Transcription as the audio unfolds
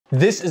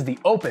This is the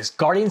OUPES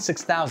Guardian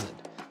 6000,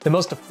 the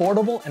most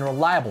affordable and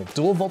reliable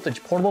dual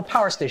voltage portable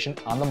power station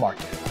on the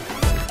market.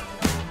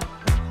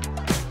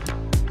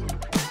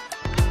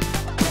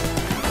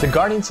 The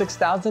Guardian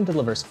 6000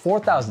 delivers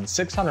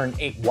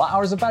 4,608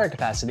 watt-hours of battery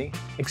capacity,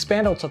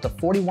 expandable to up to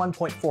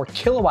 41.4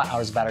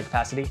 kilowatt-hours of battery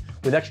capacity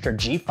with extra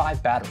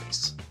G5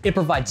 batteries. It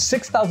provides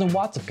 6,000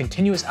 watts of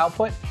continuous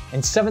output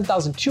and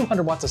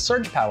 7,200 watts of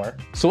surge power,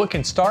 so it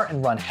can start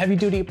and run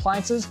heavy-duty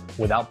appliances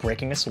without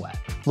breaking a sweat.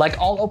 Like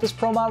all OUPES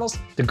Pro models,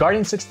 the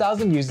Guardian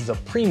 6000 uses a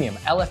premium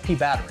LFP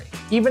battery.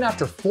 Even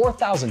after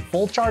 4,000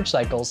 full charge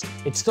cycles,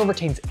 it still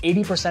retains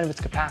 80% of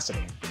its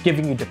capacity,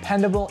 giving you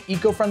dependable,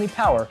 eco-friendly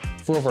power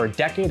for over a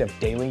decade of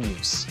daily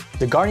use.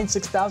 The Guardian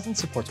 6000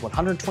 supports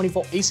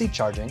 120-volt AC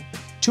charging,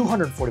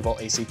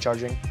 240-volt AC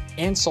charging,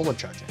 and solar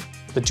charging.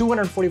 The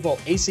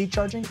 240-volt AC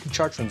charging can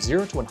charge from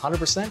 0 to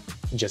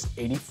 100% in just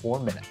 84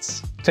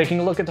 minutes. Taking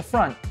a look at the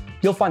front,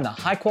 you'll find the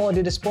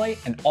high-quality display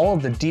and all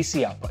of the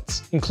DC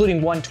outputs,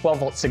 including one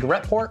 12-volt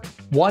cigarette port,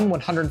 one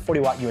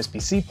 140-watt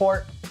USB-C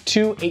port,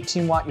 two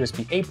 18-watt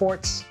USB-A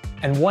ports,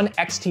 and one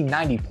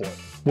XT90 port,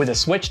 with a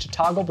switch to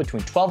toggle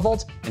between 12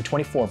 volts and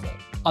 24 volt.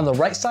 On the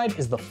right side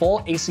is the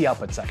full AC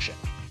output section,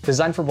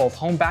 designed for both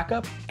home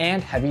backup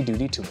and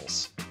heavy-duty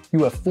tools.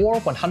 You have four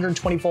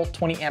 120-volt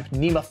 20-amp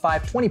NEMA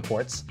 520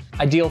 ports,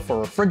 ideal for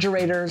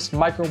refrigerators,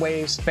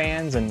 microwaves,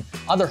 fans, and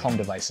other home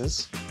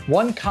devices.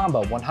 One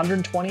combo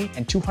 120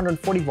 and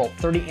 240-volt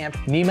 30-amp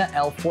NEMA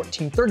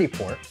L1430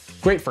 port,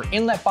 great for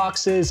inlet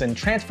boxes and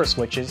transfer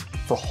switches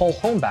for whole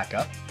home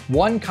backup.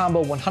 One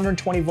combo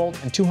 120-volt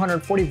and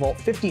 240-volt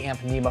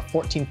 50-amp NEMA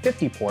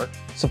 1450 port,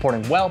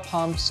 supporting well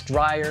pumps,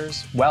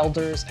 dryers,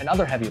 welders, and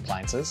other heavy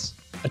appliances.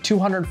 A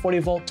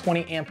 240-volt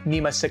 20-amp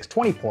NEMA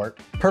 620 port,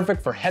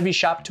 perfect for heavy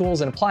shop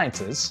tools and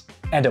appliances,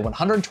 and a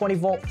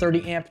 120-volt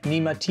 30-amp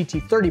NEMA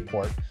TT30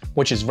 port,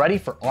 which is ready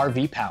for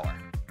RV power.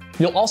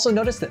 You'll also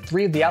notice that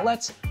 3 of the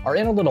outlets are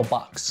in a little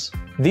box.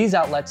 These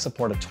outlets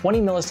support a 20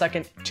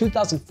 millisecond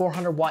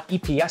 2,400 watt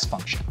EPS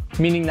function,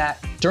 meaning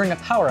that during a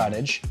power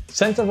outage,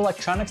 sensitive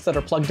electronics that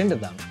are plugged into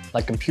them,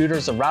 like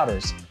computers or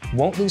routers,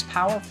 won't lose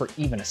power for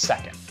even a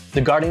second.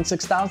 The Guardian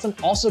 6000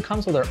 also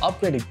comes with our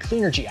upgraded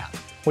Cleanergy app,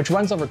 which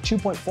runs over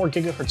 2.4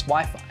 gigahertz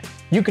Wi-Fi.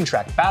 You can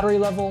track battery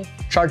level,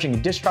 charging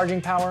and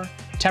discharging power,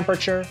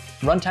 temperature,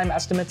 runtime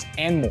estimates,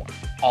 and more,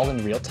 all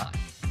in real time.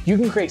 You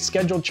can create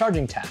scheduled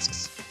charging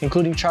tasks,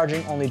 including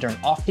charging only during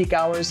off-peak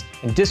hours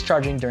and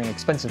discharging during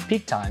expensive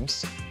peak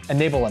times,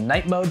 enable a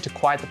night mode to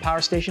quiet the power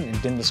station and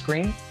dim the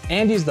screen,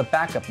 and use the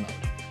backup mode,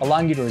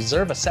 allowing you to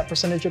reserve a set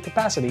percentage of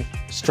capacity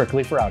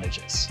strictly for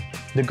outages.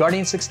 The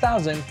Guardian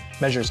 6000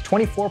 measures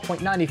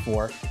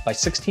 24.94 by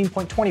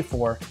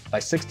 16.24 by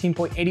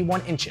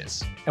 16.81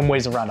 inches and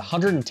weighs around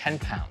 110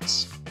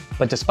 pounds.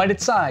 But despite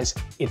its size,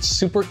 it's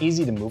super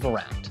easy to move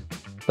around.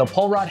 The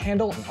pull rod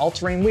handle and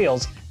all-terrain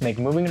wheels make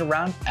moving it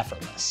around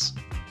effortless,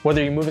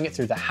 whether you're moving it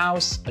through the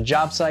house, a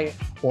job site,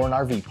 or an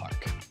RV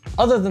park.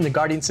 Other than the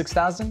Guardian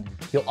 6000,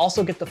 you'll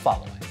also get the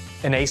following: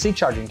 an AC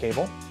charging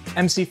cable,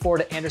 MC4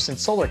 to Anderson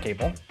solar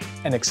cable,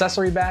 an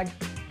accessory bag,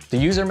 the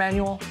user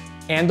manual,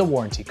 and the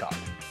warranty card.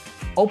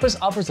 OUPES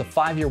offers a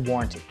 5-year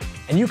warranty,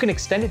 and you can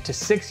extend it to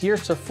 6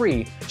 years for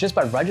free just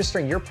by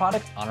registering your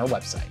product on our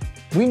website.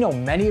 We know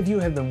many of you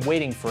have been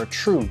waiting for a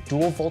true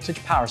dual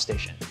voltage power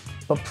station,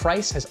 but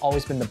price has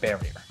always been the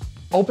barrier.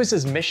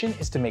 OUPES' mission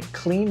is to make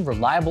clean,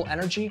 reliable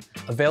energy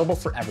available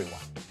for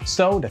everyone.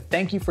 So to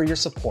thank you for your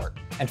support,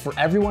 and for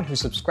everyone who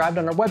subscribed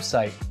on our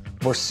website,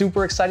 we're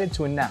super excited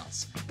to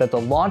announce that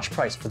the launch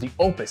price for the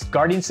OUPES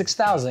Guardian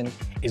 6000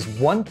 is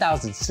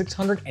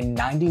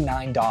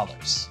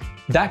 $1,699.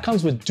 That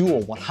comes with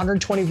dual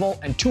 120-volt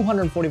and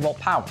 240-volt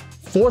power,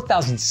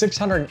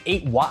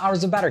 4,608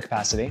 watt-hours of battery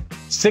capacity,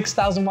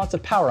 6,000 watts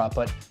of power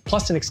output,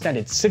 plus an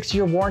extended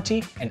 6-year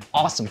warranty and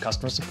awesome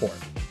customer support.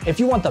 If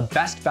you want the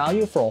best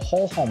value for a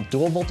whole home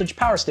dual voltage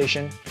power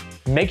station,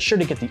 make sure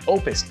to get the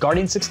OUPES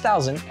Guardian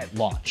 6000 at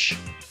launch.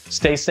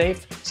 Stay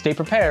safe, stay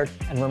prepared,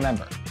 and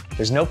remember,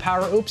 there's no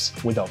power oops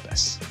with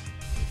OUPES.